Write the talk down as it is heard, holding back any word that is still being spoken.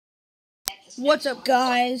What's up,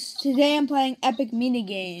 guys? Today I'm playing Epic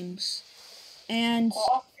Minigames, and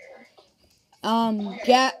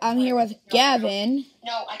I'm here with Gavin.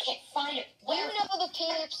 No, I can't find it. You know the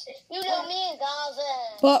peeps. You know me and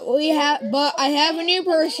Gavin. But I have a new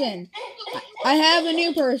person. I have a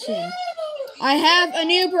new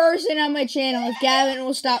person on my channel. If Gavin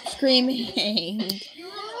will stop screaming.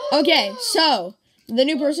 Okay, so the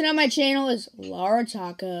new person on my channel is Lara.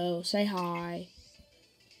 Say hi.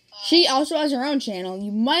 She also has her own channel.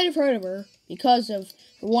 You might have heard of her because of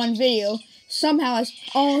her one video. Somehow has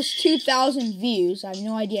almost 2,000 views. I have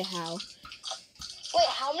no idea how. Wait,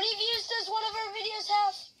 how many views does one of our videos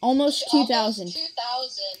have? Almost 2,000.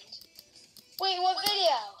 2,000. Wait, what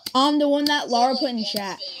video? The one that Lara put in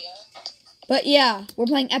chat. But yeah, we're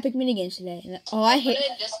playing Epic Minigames today. Oh, I hate.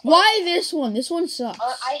 Why this one? This one sucks.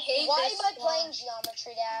 I hate. Why am I playing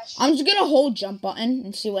Geometry Dash? I'm just gonna hold jump button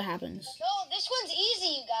and see what happens. No, this one's easy,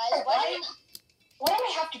 you guys. Why do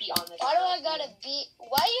I have to be on this? Why do I gotta be?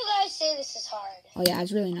 Why do you guys say this is hard? Oh yeah,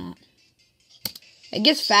 it's really not. It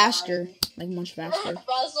gets faster, like much faster. I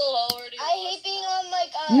hate being on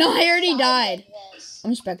like. No, I already died.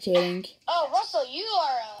 I'm spectating. Oh, Russell, you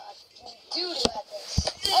are a dude at this.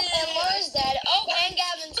 Oh, and Laura's dead. Oh, and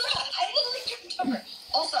Gavin's dead. I literally tripped over.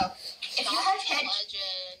 Also, if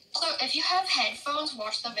you have headphones,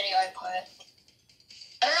 watch the video I put.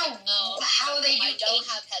 I don't know how they do. I don't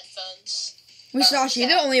have headphones. We saw you're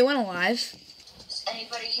the only one alive. Does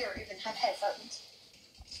anybody here even have headphones?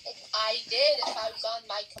 I did if I was on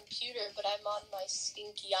my computer, but I'm on my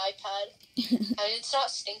stinky iPad. I mean, it's not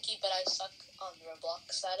stinky, but I suck on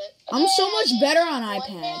Roblox at it. I'm so much better on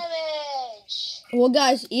iPad. Well,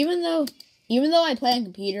 guys, even though I play on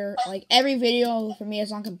computer, like every video for me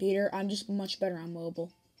is on computer, I'm just much better on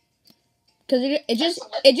mobile. Cause it's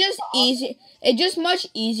just much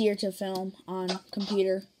easier to film on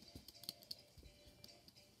computer.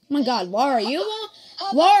 Oh my God, Lara, you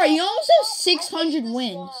almost have 600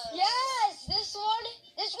 wins. Yes, this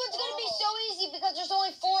one's gonna be so easy because there's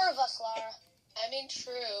only 4 of us, Lara. I mean,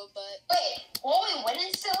 true, but wait, will we win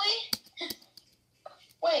instantly?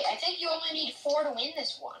 Wait, I think you only need 4 to win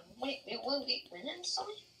this one. Wait, will we win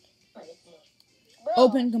instantly? Wait, bro.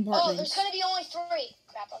 Open compartments. Oh, there's gonna be only 3.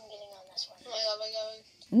 Crap, I'm getting on this one.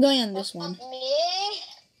 I'm going on this one. Me?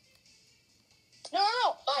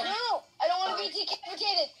 No. I don't want to be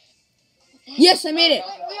decapitated. Yes, I made it.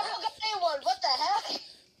 We all got A1. What the heck?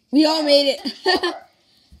 We all made it.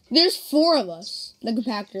 There's 4 of us. The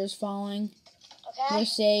compactor is falling. Okay. We're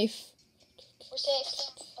safe. We're safe.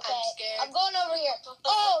 Okay. I'm going over here.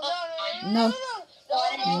 Oh, no.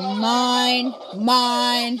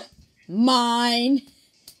 Mine.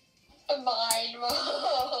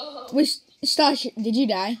 Wait, Stash, did you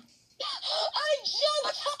die? I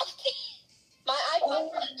jumped off my iPhone.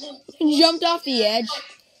 You jumped off the edge.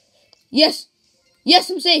 Yes,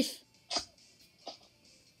 I'm safe.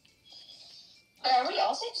 Are we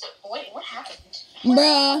all safe? Wait, what happened?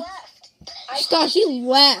 Bruh. Stash, he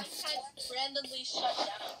left. Randomly shut down.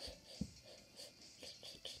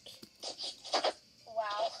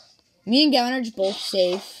 Wow. Me and Gavin are just both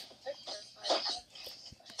safe.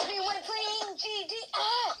 We want to play GG.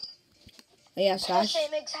 Yeah, Stash.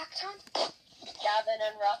 Same exact time. Gavin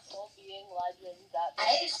and Russell being legends.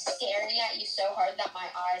 I'm staring at you so hard that my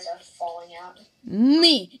eyes are falling out.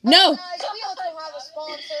 Me. No. Guys, we also have a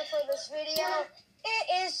sponsor for this video. It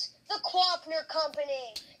is the Quapner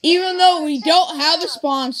Company. Even though we don't have a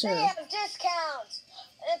sponsor. They have discounts.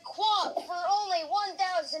 A Quap for only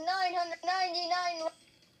 $1,999.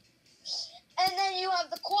 And then you have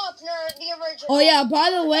the Quapner, the original. Oh yeah, by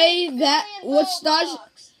the way, what Stash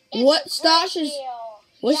is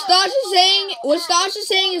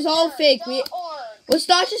saying is all fake. What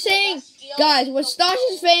Stash is saying, guys, what Stash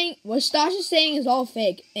is saying is all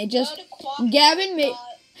fake. It just Gavin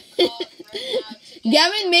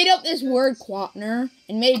made up this word Quapner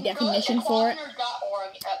and made a definition for it.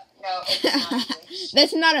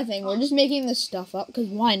 That's not a thing. We're just making this stuff up because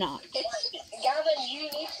why not? Gavin, you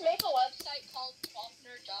need to make a website called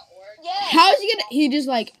Quapner.org. Yeah. How is he gonna? He just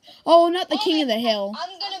like, oh, not the King of the Hill.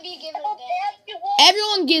 I'm gonna be given a ban.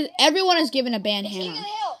 Everyone is given a ban King hammer. of the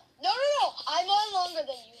Hill. No. I'm on longer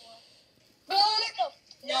than you are.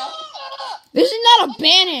 No. This is not a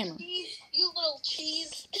ban hammer. You little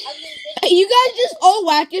cheese. You guys just all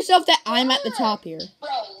whack yourself that I'm at the top here. Bro,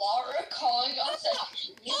 Lara calling us a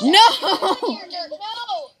No.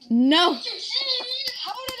 No.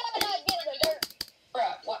 How did I not get the dirt? Bro,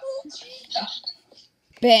 what?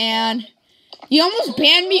 Ban. You almost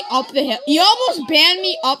banned me up the hill. You almost banned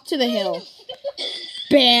me up to the hill.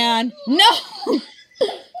 Ban. No.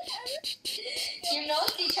 You know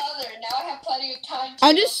each other, and now I have plenty of time to...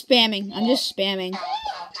 I'm just spamming. I'm just spamming.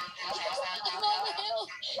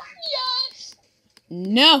 Yes!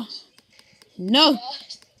 No. No.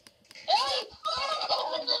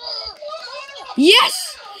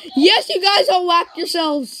 Yes! Yes, you guys all whacked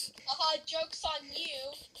yourselves. Joke's on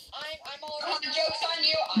you. I'm all around. Joke's on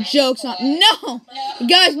you. Jokes on... No!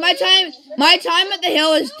 Guys, my time at the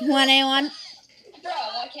hill is 21. Bro,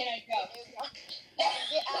 why can't I go?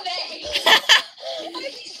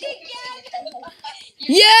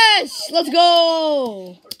 Yes! Let's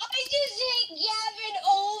go! I just hit Gavin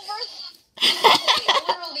over. It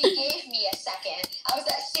literally gave me a second. I was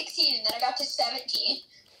at 16 and then I got to 17.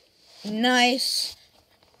 Nice.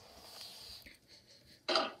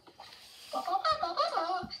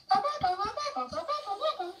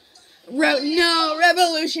 No,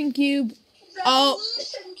 Revolution Cube. Oh,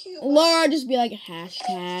 Laura, just be like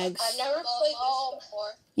hashtags. I've never played this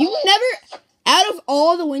before. You've never, out of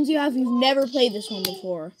all the wins you have, you've never played this one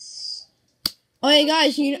before. Oh, hey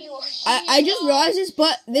guys, I just realized this,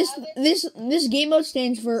 but this game mode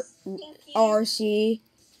stands for RC.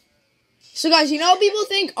 So guys, you know people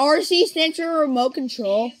think RC stands for remote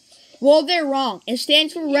control? Well, they're wrong. It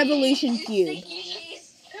stands for Revolution Cube.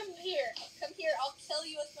 Come here, I'll tell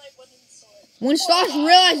you with my wooden sword. When Stash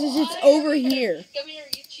realizes it's over here. Come here,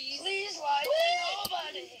 you cheese. Please lie to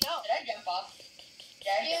nobody. No. Did I jump off?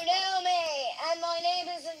 You know me, and my name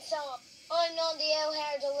isn't Tom. I'm on the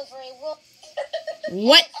O'Hare delivery.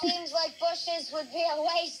 What? Seems like bushes would be a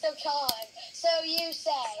waste of time. So you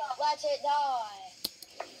say, let it die.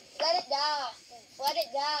 Let it die. Let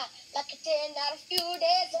it die. Like it did not a few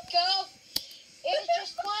days ago. It's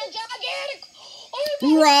just one gigantic...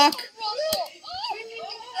 Rock.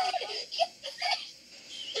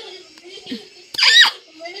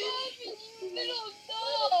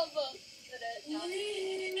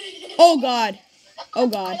 Oh god. Oh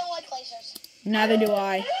god. I don't like lasers. Neither do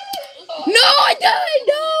I. No, I died!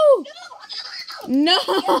 No! No!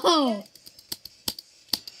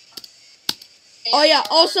 Oh yeah,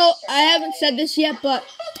 also, I haven't said this yet, but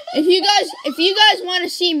if you guys want to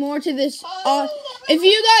see more to this, if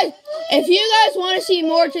you guys want to see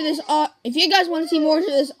more to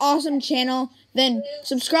this awesome channel, then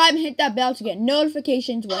subscribe and hit that bell to get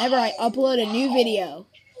notifications whenever I upload a new video.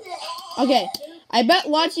 Okay, I bet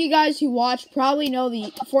lots of you guys who watch probably know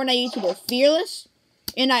the Fortnite YouTuber Fearless,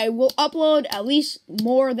 and I will upload at least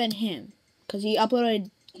more than him, because he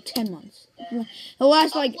uploaded 10 months. The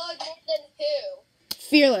last, like... Upload more than who?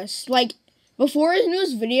 Fearless. Like, before his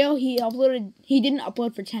newest video, he didn't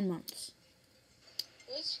upload for 10 months.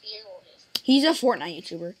 Who's Fearless? He's a Fortnite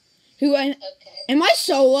YouTuber. Am I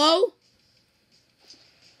solo?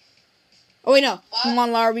 Oh wait, no. Come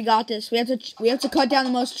on, Lara, we got this. We have to cut down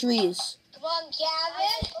the most trees. Come on,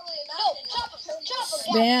 Gavin. No, chop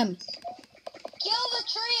him, Bam. Kill the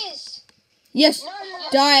trees. Yes.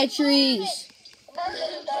 Die, trees. Burn.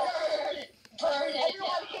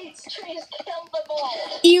 Everyone hates trees. Kill them all.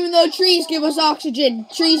 Even though trees give us oxygen,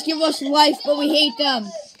 trees give us life, but we hate them.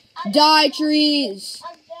 Die, trees.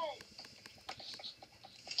 I'm dead.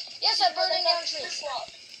 Yes, I'm burning down trees.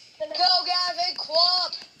 Go, Gavin.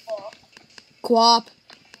 Quap. Quap.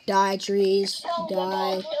 Die, trees. Die.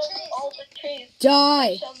 All the trees.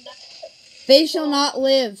 Die. They shall not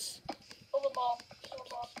live. Kill them all.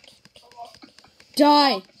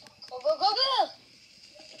 Die. Go, go, go, go.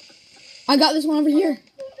 I got this one over here.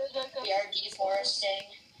 We are deforesting.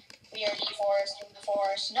 We are deforesting the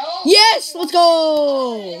forest. No. Yes, let's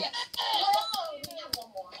go.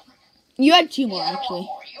 You had two more, actually.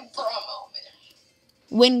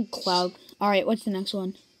 Wind cloud. All right, what's the next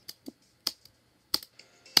one?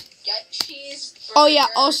 Get cheese. Oh yeah.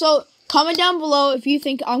 Also, comment down below if you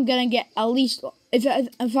think I'm gonna get at least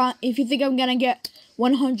if you think I'm gonna get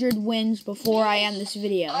 100 wins before I end this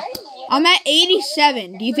video. I'm at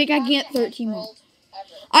 87. Do you think I can get 13 more?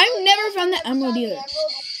 I've never found the emerald either.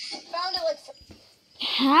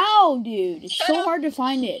 How, dude? It's so hard to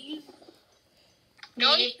find it.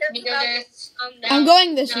 I'm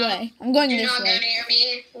going this way. I'm going this way. Near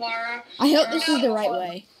me, Lara. I hope this is the right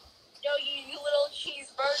way. No, you little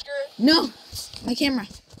cheeseburger. No, my camera.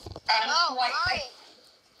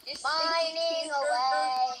 Mining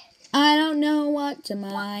away. I don't know what to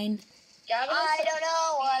mine. I don't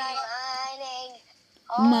know what I'm mining.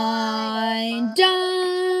 Mine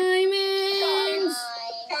diamonds.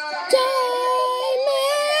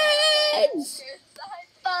 Diamonds.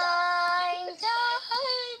 Find diamonds.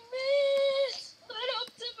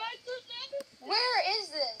 Where is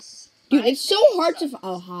this? Dude, it's so hard to.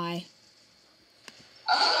 Oh, hi.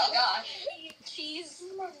 Oh gosh. Cheese.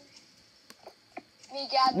 me,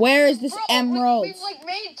 Gavin. Where is this Bro, emerald? We've like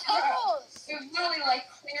made tunnels. We've literally like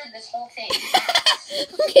cleared this whole thing.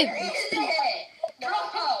 Look Where at is this. it? Bro,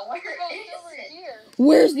 where is it? Here.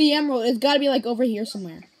 Where's the emerald? It's gotta be like over here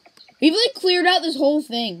somewhere. We've like cleared out this whole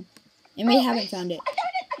thing. And we haven't found it. I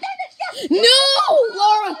found it. No!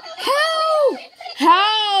 Lara!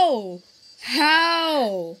 How?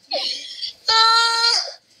 How?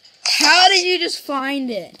 How did you just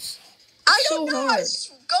find it? I so don't know. hard. I was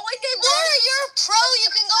going in. Lara, you're a pro. You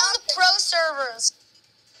can go on the pro servers.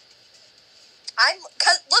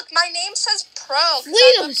 Look, my name says pro.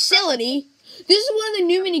 Flee the facility? This is one of the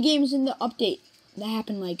new mini games in the update that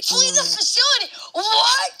happened like. Flee the facility?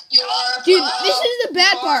 What? Dude, this is the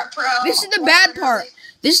bad part. This is the bad part.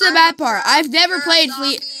 This is the bad part. I've never played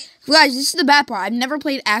Flee. Guys, this is the bad part. I've never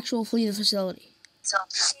played actual Flee the facility.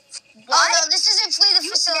 Oh no, this isn't Flee the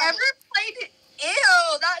facility. You never played it?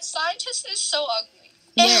 Ew, that scientist is so ugly.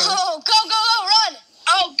 Where? Ew, go, run!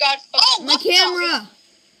 Oh god. My camera.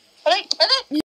 Are they